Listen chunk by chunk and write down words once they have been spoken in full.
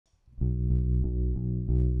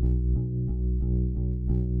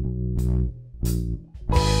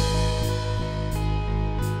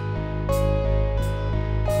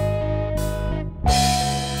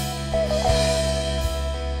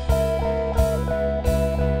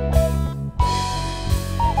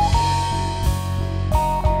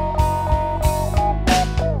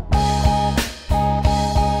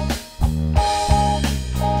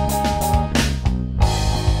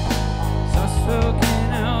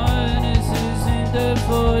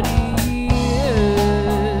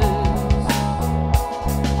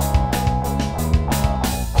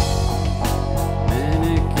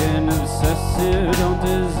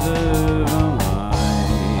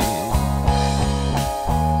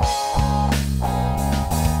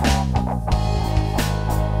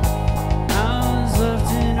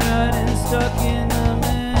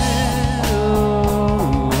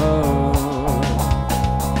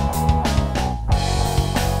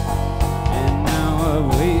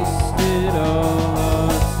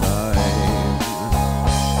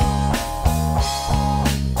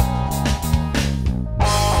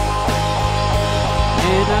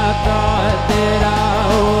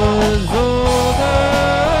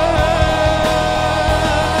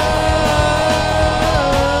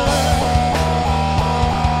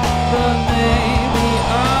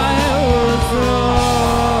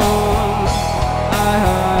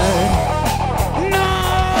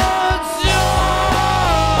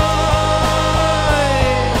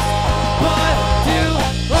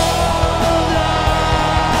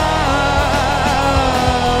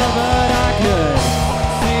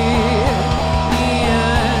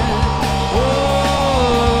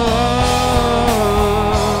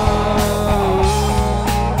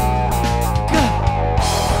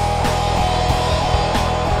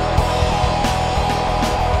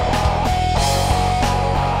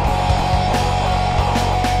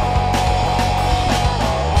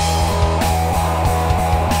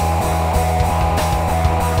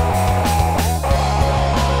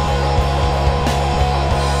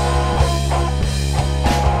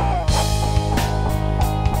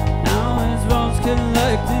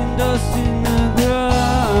collecting dust in the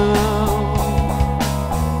ground.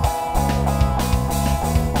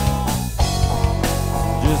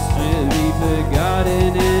 Just to be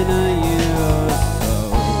forgotten in a year or so.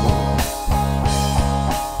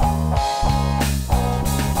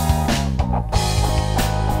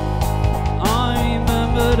 I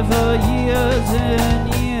remembered for years and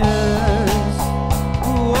years.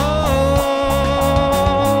 Whoa.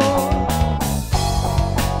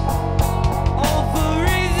 All for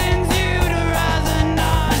reasons you'd rather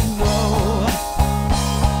not know.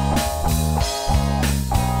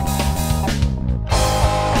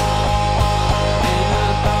 And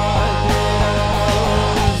I thought that I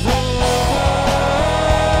was over.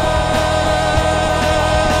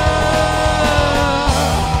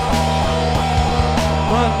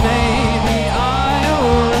 But maybe I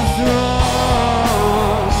was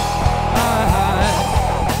wrong. I had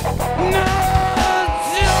no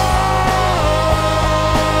choice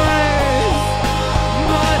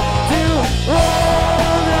but to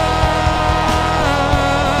hold on.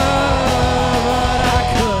 But I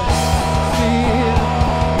could feel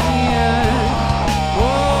the end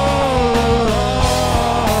all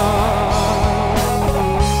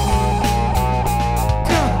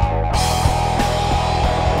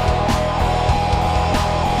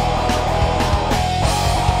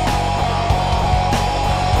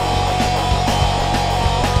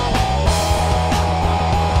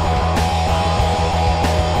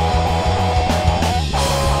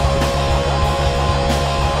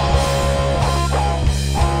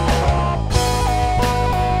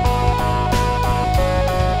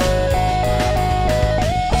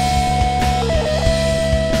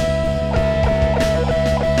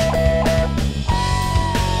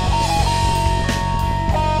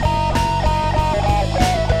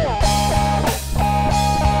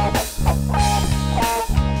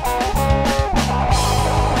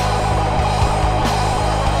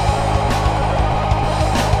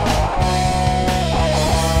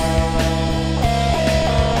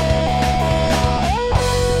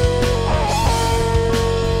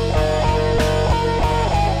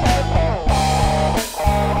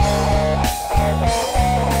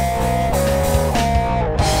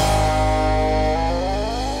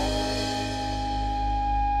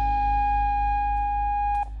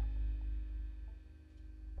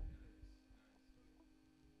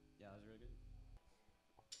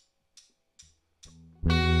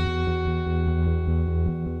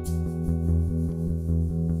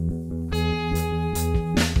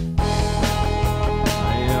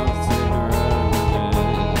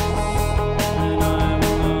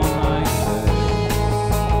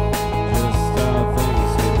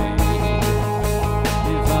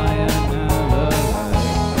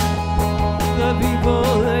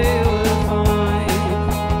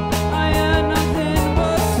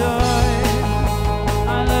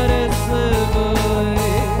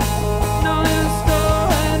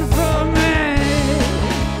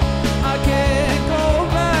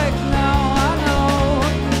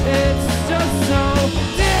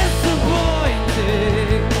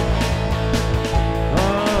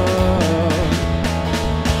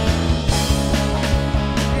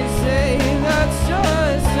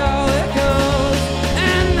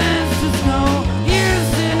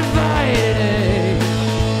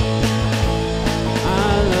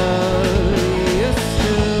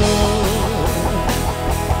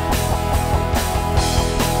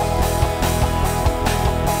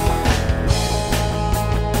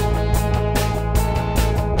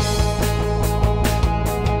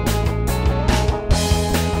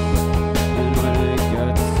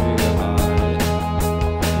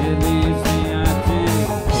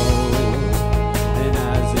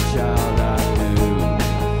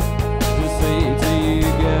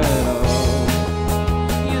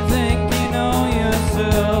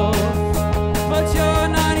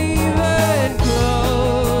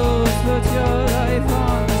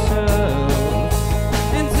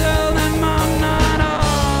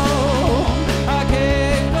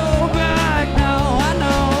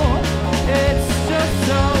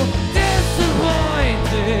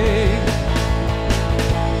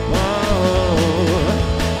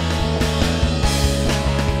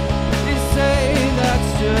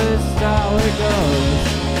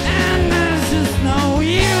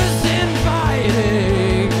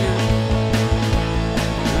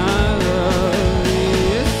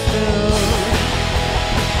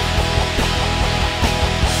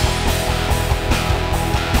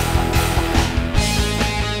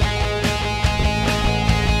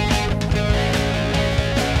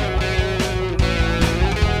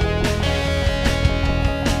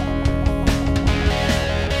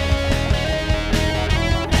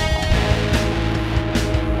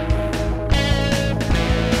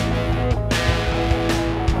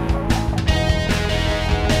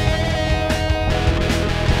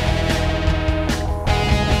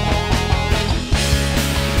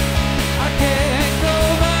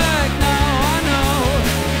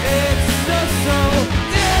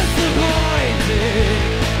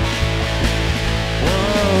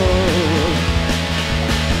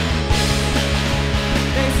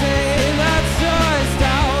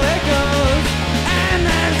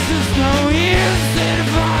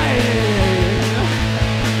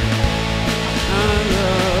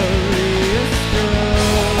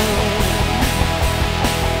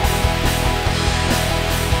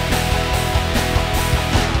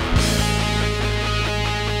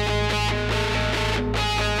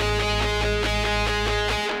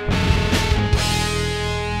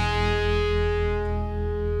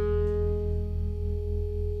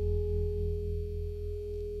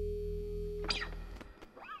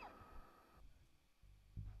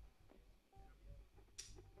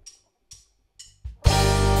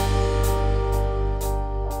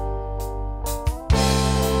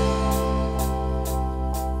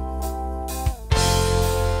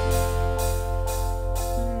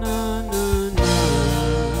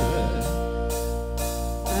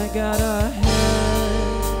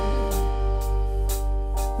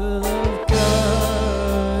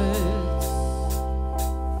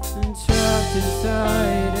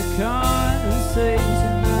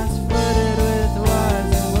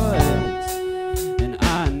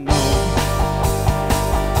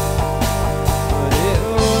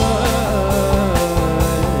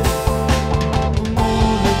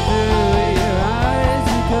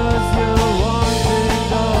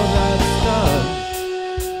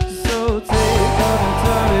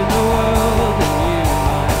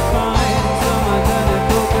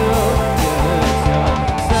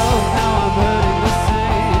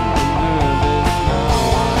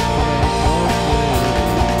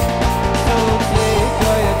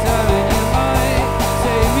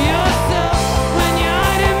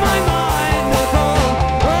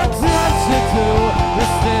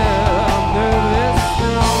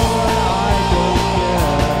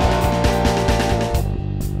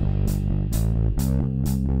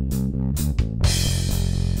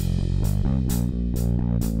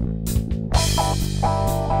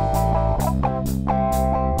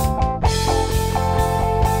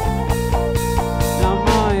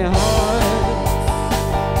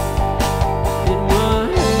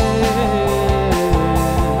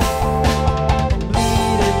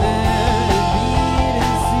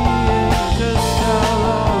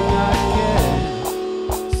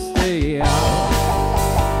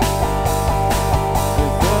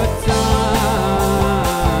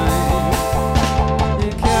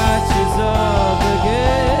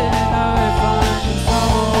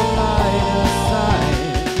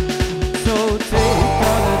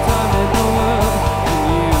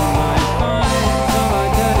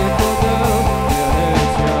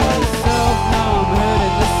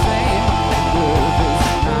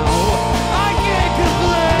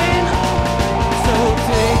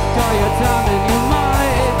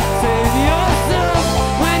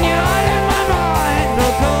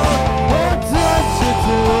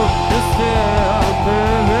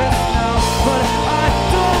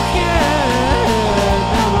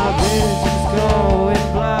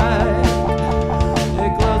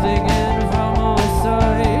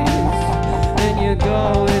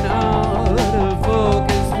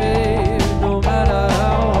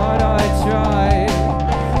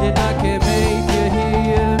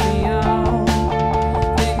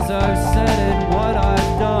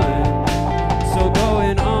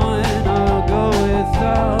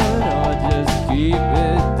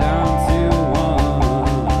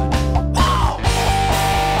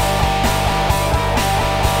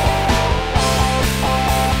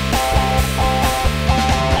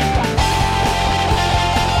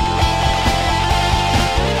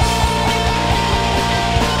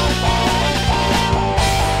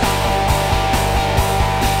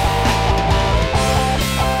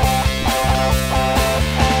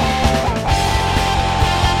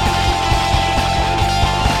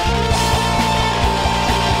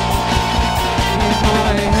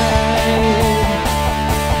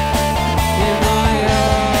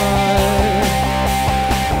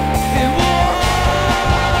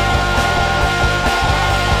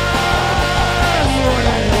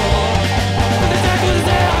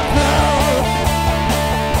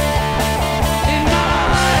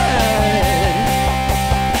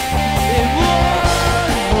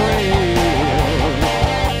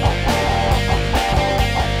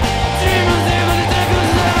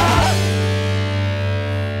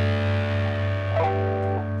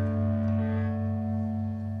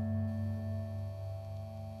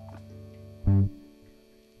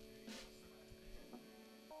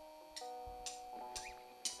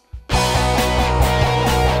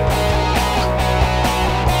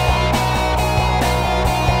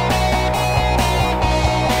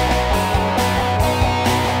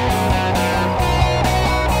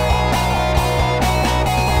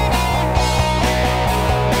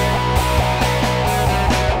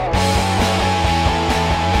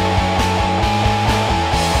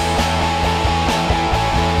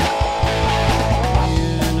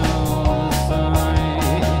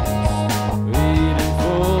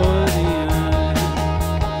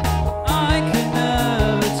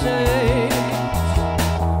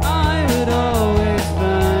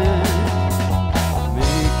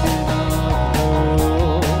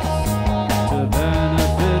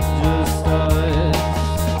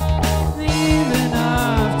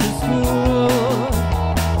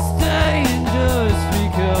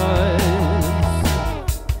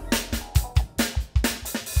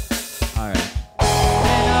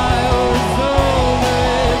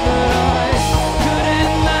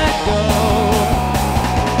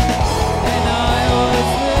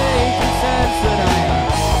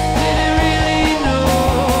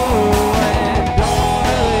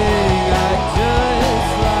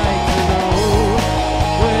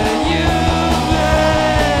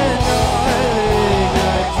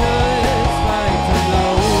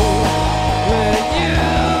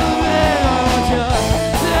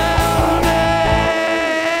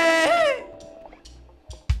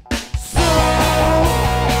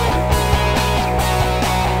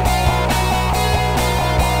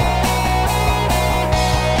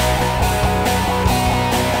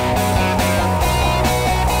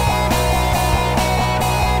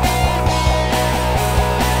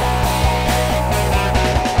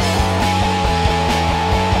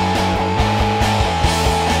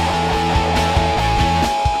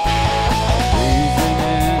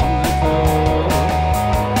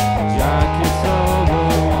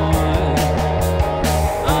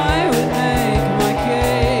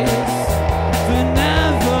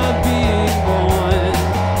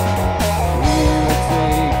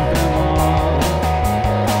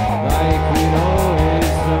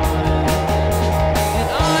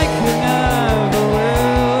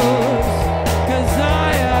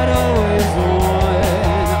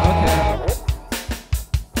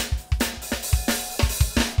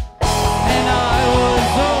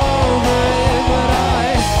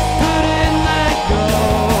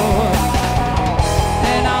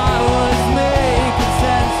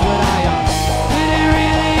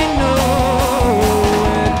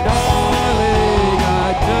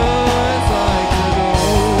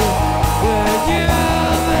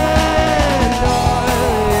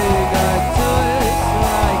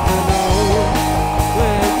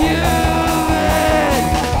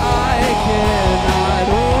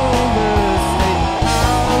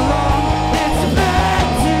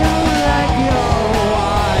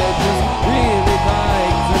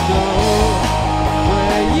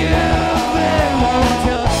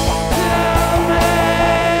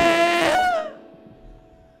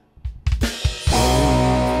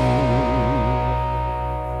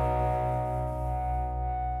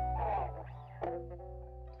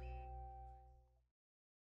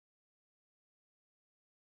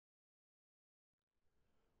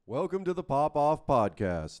Welcome to the Pop Off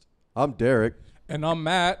Podcast. I'm Derek. And I'm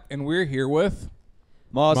Matt, and we're here with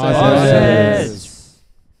Mossheads.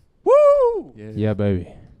 Woo! Yeah, baby.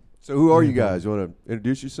 So who are you guys? You want to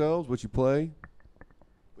introduce yourselves? What you play?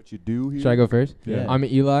 What you do here? Should I go first? Yeah. I'm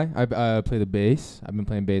Eli. I play the bass. I've been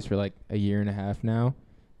playing bass for like a year and a half now.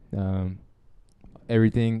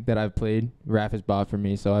 Everything that I've played, Raph has bought for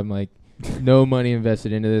me, so I'm like no money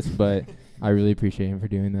invested into this, but I really appreciate him for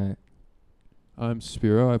doing that. I'm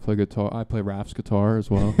Spiro. I play guitar. I play Raph's guitar as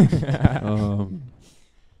well.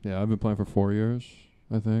 Yeah, I've been playing for 4 years,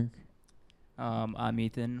 I think. I'm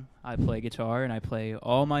Ethan. I play guitar and I play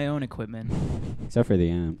all my own equipment, Except for the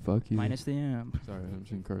amp. Fuck you. minus the amp. Sorry, I'm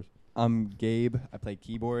seeing curse. I'm Gabe. I play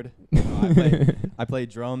keyboard. I play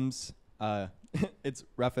drums. It's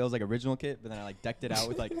Raphael's like original kit, but then I like decked it out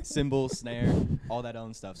with like cymbal, snare, all that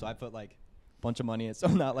own stuff. So I put like a bunch of money in it, so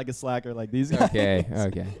I'm not like a slacker like these guys.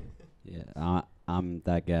 Okay. Yeah, I'm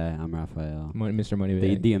that guy. I'm Raphael. Mr.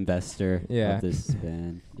 Moneybag. The investor Yeah. of this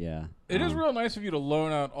band. Yeah. It is real nice of you to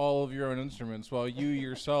loan out all of your own instruments while you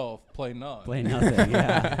yourself play none. Play nothing.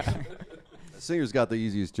 Yeah. The singer's got the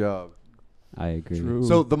easiest job. I agree. True.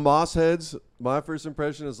 So the Mossheads, my first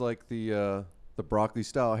impression is like the broccoli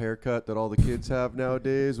style haircut that all the kids have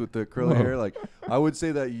nowadays with the curly hair. Like, I would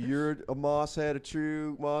say that you're a Mosshead, a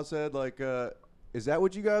true Mosshead. Like, is that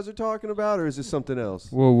what you guys are talking about, or is this something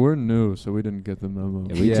else? Well, we're new, so we didn't get the memo.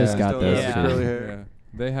 Yeah, we just Yeah. got Still those. has the Yeah. curly Yeah. hair.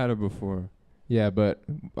 They had it before. Yeah, but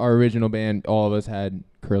our original band, all of us had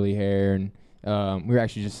curly hair, and we were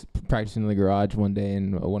actually just practicing in the garage one day,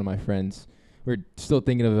 and one of my friends, we were still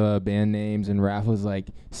thinking of band names, and Raph was like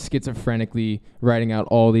schizophrenically writing out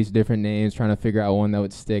all these different names, trying to figure out one that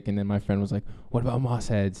would stick, and then my friend was like, what about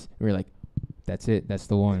Mossheads? And we were like, that's it, that's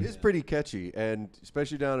the one. It is pretty catchy, and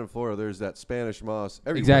especially down in Florida, there's that Spanish moss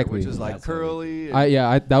everywhere, Exactly. which is like That's curly.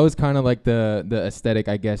 And That was kind of like the aesthetic,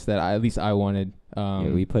 I guess, that at least I wanted. Yeah,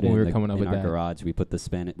 we put it when we in, were coming up in with our that. garage. We put the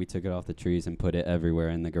Spanish. We took it off the trees and put it everywhere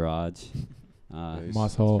in the garage. Nice.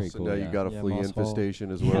 Moss it's Hole. pretty so cool, now yeah. you got a Yeah, flea Moss Hole.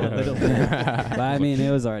 infestation as Yeah, well. a little bit. But I mean,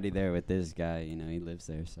 it was already there with this guy. You know, he lives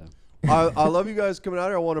there, so. I love you guys coming out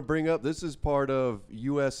here. I want to bring up, this is part of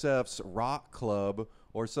USF's Rock Club,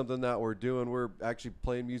 or something that we're doing. We're actually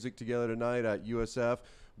playing music together tonight at USF.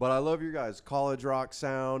 But I love your guys' college rock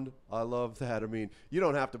sound. I love that. I mean, you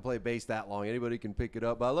don't have to play bass that long. Anybody can pick it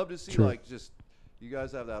up. But I love to see, True. like, just you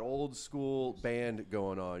guys have that old school band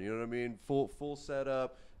going on. You know what I mean? Full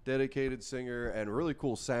setup, dedicated singer, and really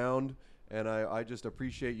cool sound. And I just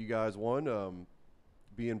appreciate you guys,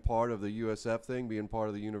 being part of the USF thing, being part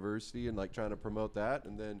of the university, and like trying to promote that.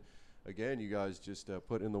 And then again, you guys just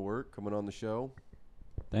put in the work, coming on the show.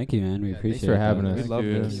 Thank you, man. We Yeah, appreciate thanks for having that. us. We love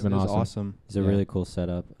you. this. It's been It was awesome. It's a Yeah. really cool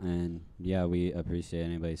setup, and yeah, we appreciate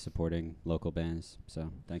anybody supporting local bands.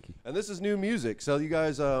 So thank you. And this is new music. So you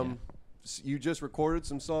guys, you just recorded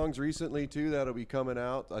some songs recently too that'll be coming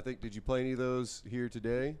out. I think, did you play any of those here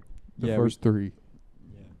today? The Yeah, first three.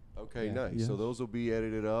 Okay, Yeah. nice. Yeah. So those will be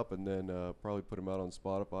edited up and then probably put them out on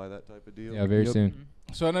Spotify, that type of deal. Yeah, very Yep. soon.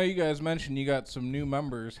 So I know you guys mentioned you got some new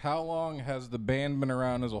members. How long has the band been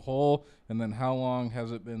around as a whole, and then how long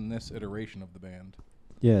has it been this iteration of the band?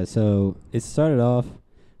 Yeah, so it started off.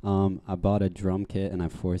 I bought a drum kit and I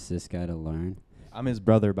forced this guy to learn. I'm his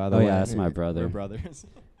brother, by the Oh way. yeah, that's my brother, We're brothers.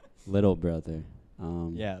 little brother.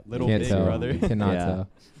 Yeah, little Can't big tell. brother. Cannot Yeah.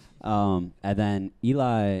 tell. And then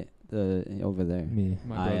Eli, over there. Me.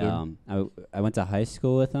 My brother. I went to high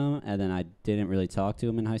school with him, and then I didn't really talk to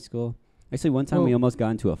him in high school. Actually, one time we Well- almost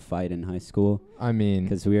got into a fight in high school I mean,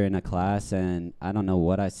 because we were in a class, and I don't know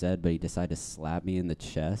what I said, but he decided to slap me in the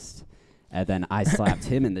chest, and then I slapped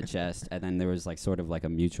him in the chest, and then there was like sort of like a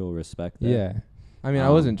mutual respect there. yeah. I mean, I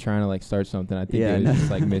wasn't trying to like start something. I think Yeah, it was no.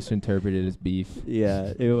 just like misinterpreted as beef.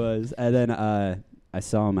 Yeah, it was. And then I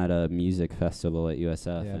saw him at a music festival at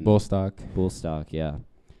USF. Yeah, and Bullstock. Bullstock, yeah.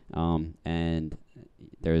 And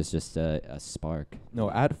there was just a spark.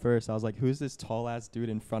 No, at first I was like, "Who's this tall ass dude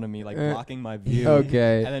in front of me, like blocking my view?"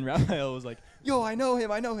 Okay. And then Raphael was like, "Yo, I know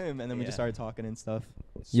him. And then we just started talking and stuff.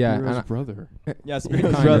 Yeah, Spiro's and brother. Yeah, Spiro's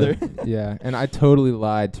Kinda. brother. Yeah, and I totally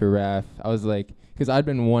lied to Raph. I was like, because I'd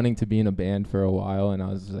been wanting to be in a band for a while, and I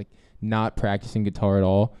was like not practicing guitar at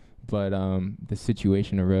all. But the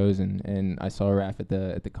situation arose, and I saw Raph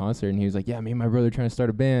at the concert, and he was like, "Yeah, me and my brother are trying to start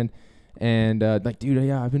a band." And like, dude,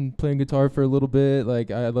 yeah, I've been playing guitar for a little bit.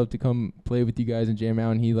 Like, I'd love to come play with you guys and jam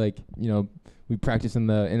out. And he like, we practiced in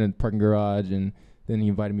a parking garage, and then he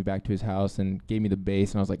invited me back to his house and gave me the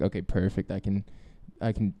bass. And I was like, okay, perfect. I can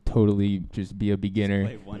totally just be a beginner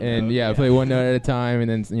play one and note, play one note at a time. And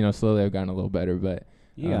then slowly I've gotten a little better. But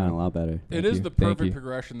You got a lot better. It Thank is you. the Thank perfect you.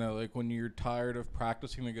 progression though. Like when you're tired of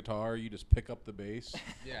practicing the guitar, you just pick up the bass.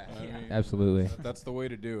 Yeah, I mean, absolutely. That's the way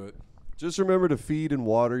to do it. Just remember to feed and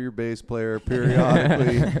water your bass player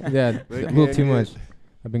periodically. Yeah, They a little can't too get- much.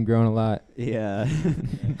 I've been growing a lot. Yeah.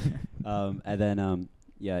 And then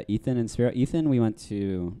yeah, Ethan and Spiro. Ethan, me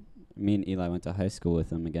and Eli went to high school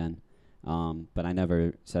with him again. But I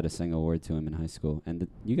never said a single word to him in high school. And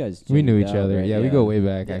you guys We knew jammed each out, other. right? Yeah, we go way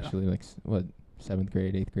back Yeah. actually. Like what, 7th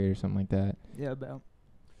grade, 8th grade, or something like that. Yeah, about.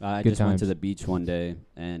 I Good just went to times. the beach one day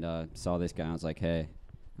and saw this guy. I was like, hey,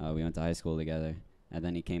 we went to high school together. And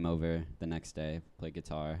then he came over the next day, played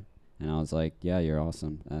guitar. And I was like, yeah, you're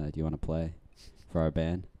awesome. Do you want to play for our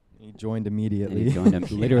band? He joined And immediately. he joined him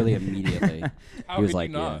literally immediately. How He was could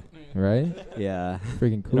like, you not? Right? Yeah.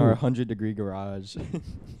 Freaking in our cool. 100-degree garage.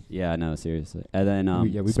 Yeah, no, seriously. And then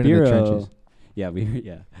We've been in the Spiro, trenches.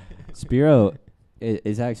 yeah. Spiro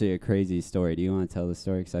is actually a crazy story. Do you want to tell the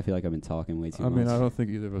story? Because I feel like I've been talking way too I much. mean, I don't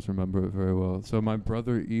think either of us remember it very well. So my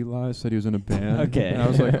brother Eli said he was in a band. Okay. And I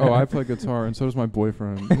was like, oh, I play guitar, and so does my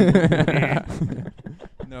boyfriend.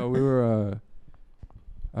 No, we were.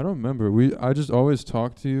 I don't remember. I just always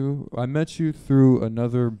talked to you. I met you through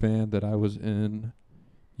another band that I was in.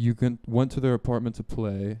 You went to their apartment to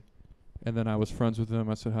play, and then I was friends with them.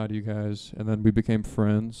 I said hi to you guys, and then we became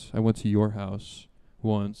friends. I went to your house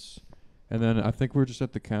once, and then I think we were just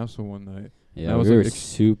at the castle one night. Yeah, I was we like were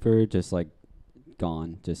super just like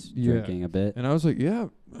gone, just Yeah. drinking a bit. And I was like, yeah,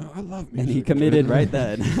 I love music. And he committed right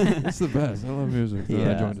then. It's the best. I love music. So I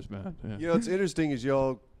Yeah. joined this band. Yeah. You know, it's interesting is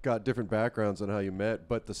y'all got different backgrounds on how you met,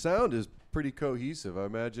 but the sound is pretty cohesive. I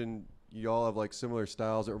imagine y'all have like similar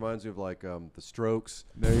styles. It reminds me of like the Strokes.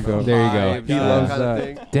 There you go. There you go. Vibes, He that loves kind of that.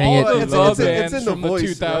 thing. Dang it. All the It's- love it's in- it's bands in the from the voice,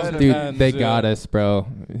 2010s. right? Dude, they yeah. got us, bro.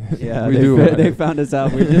 Yeah, We they, do. they found us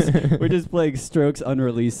out. We're just playing Strokes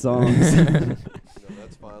unreleased songs. No,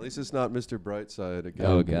 that's fine. At least it's not Mr. Brightside again.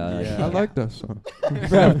 Oh, God. I like that song.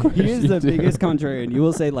 Bro, he is the You do. biggest contrarian. You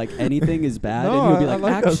will say like anything is bad, No, and he'll be I like,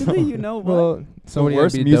 like that actually, song. you know what? Well, somebody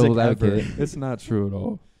worst had to be music devil's ever. advocate. It's not true at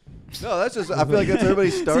all. No, that's just. I feel like that's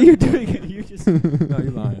everybody's so starting. you're doing it. You just. No,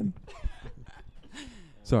 you're lying.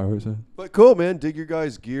 Sorry, what was that? But cool, man. Dig your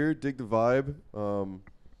guys' gear. Dig the vibe.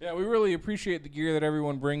 Yeah, we really appreciate the gear that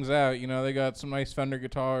everyone brings out. You know, they got some nice Fender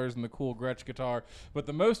guitars and the cool Gretsch guitar. But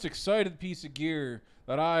the most excited piece of gear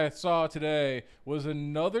that I saw today was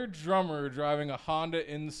another drummer driving a Honda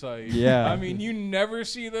Insight. Yeah. I mean, you never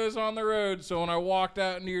see those on the road. So when I walked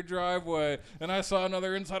out into your driveway and I saw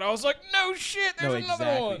another Insight, I was like, no shit, there's No, another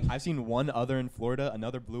exactly. one. I've seen one other in Florida,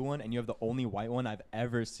 another blue one, and you have the only white one I've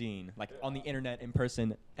ever seen, like on the internet, in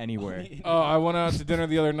person, anywhere. Oh, I went out to dinner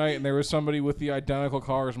the other night and there was somebody with the identical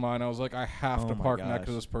car as mine. I was like, I have Oh to my park next gosh.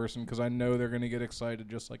 to this person because I know they're going to get excited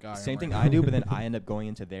just like I am. Same thing right I do, but then I end up going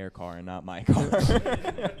into their car and not my car.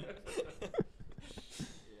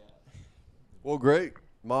 Well, great.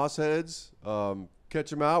 Mossheads. Catch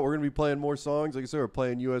them out. We're going to be playing more songs. Like I said, we're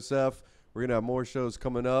playing USF. We're going to have more shows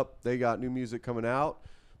coming up. They got new music coming out,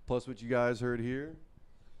 plus what you guys heard here.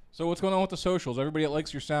 So what's going on with the socials? Everybody that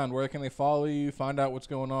likes your sound, where can they follow you, find out what's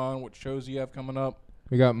going on, what shows you have coming up?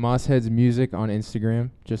 We got Mossheads Music on Instagram,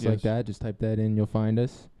 just like Yes. that. Just type that in, you'll find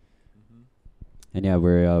us. And yeah,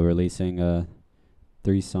 we're releasing a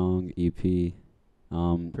 3-song EP.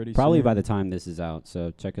 Pretty Probably soon. by the time this is out.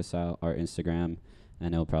 So check us out, our Instagram,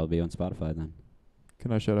 and it'll probably be on Spotify then.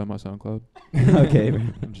 Can I shout out my SoundCloud? Okay.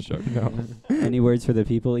 I'm just joking. No. Any words for the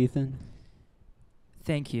people, Ethan?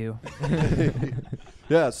 Thank you.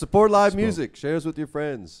 Yeah, support live Spoke. music. Share us with your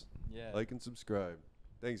friends. Yeah. Like and subscribe.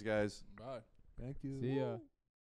 Thanks, guys. Bye. Thank you. See ya.